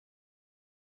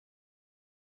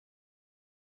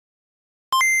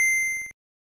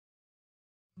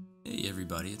Hey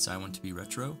everybody, it's I Want2Be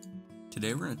Retro.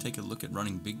 Today we're going to take a look at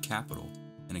running BigCapital,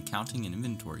 an accounting and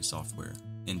inventory software,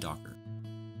 in Docker.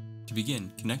 To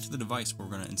begin, connect to the device where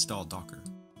we're going to install Docker.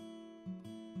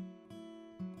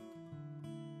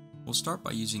 We'll start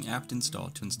by using apt-install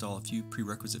to install a few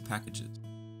prerequisite packages.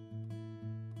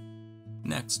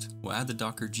 Next, we'll add the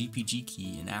Docker GPG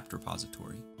key in apt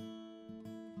repository.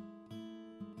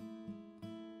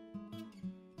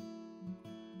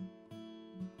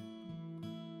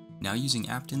 Now using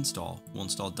apt-install, we'll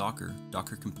install Docker,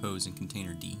 Docker Compose, and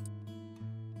Containerd.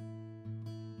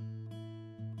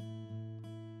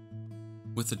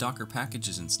 With the Docker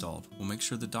packages installed, we'll make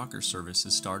sure the Docker service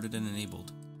is started and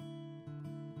enabled.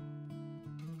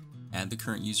 Add the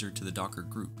current user to the Docker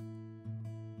group.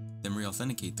 Then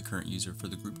re-authenticate the current user for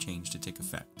the group change to take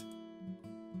effect.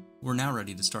 We're now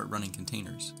ready to start running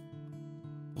containers.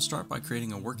 We'll start by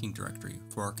creating a working directory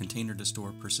for our container to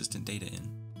store persistent data in.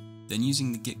 Then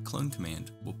using the git clone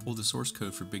command, we'll pull the source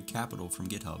code for BigCapital from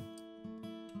GitHub.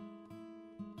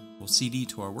 We'll cd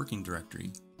to our working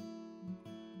directory,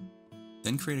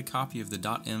 then create a copy of the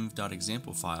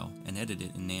 .env.example file and edit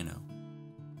it in Nano.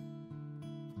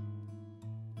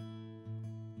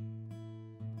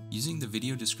 Using the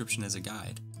video description as a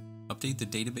guide, update the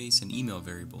database and email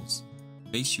variables,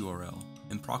 base URL,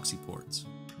 and proxy ports.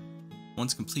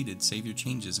 Once completed, save your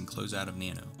changes and close out of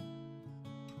Nano.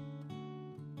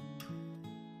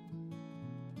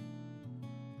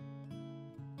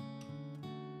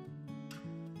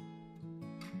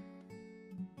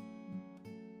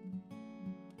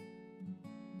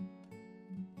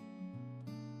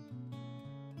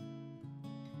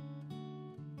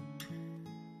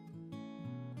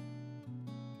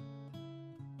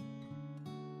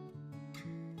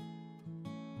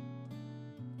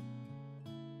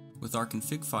 With our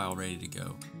config file ready to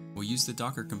go, we'll use the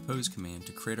docker compose command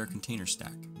to create our container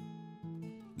stack.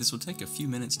 This will take a few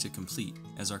minutes to complete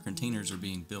as our containers are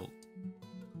being built.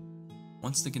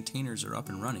 Once the containers are up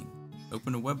and running,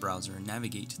 open a web browser and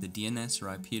navigate to the DNS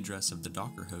or IP address of the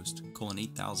Docker host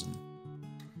 :8000.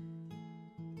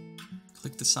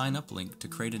 Click the sign up link to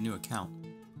create a new account.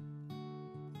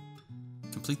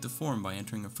 Complete the form by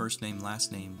entering a first name,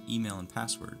 last name, email, and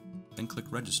password, then click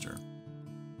register.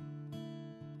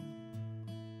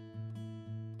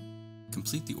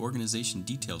 Complete the organization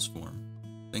details form,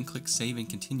 then click Save and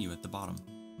Continue at the bottom.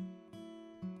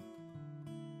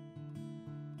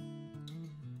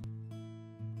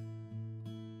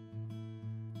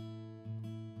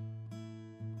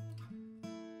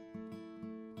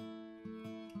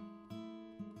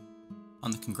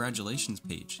 On the Congratulations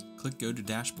page, click Go to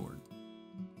Dashboard.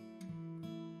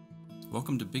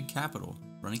 Welcome to BigCapital,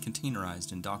 running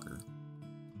containerized in Docker.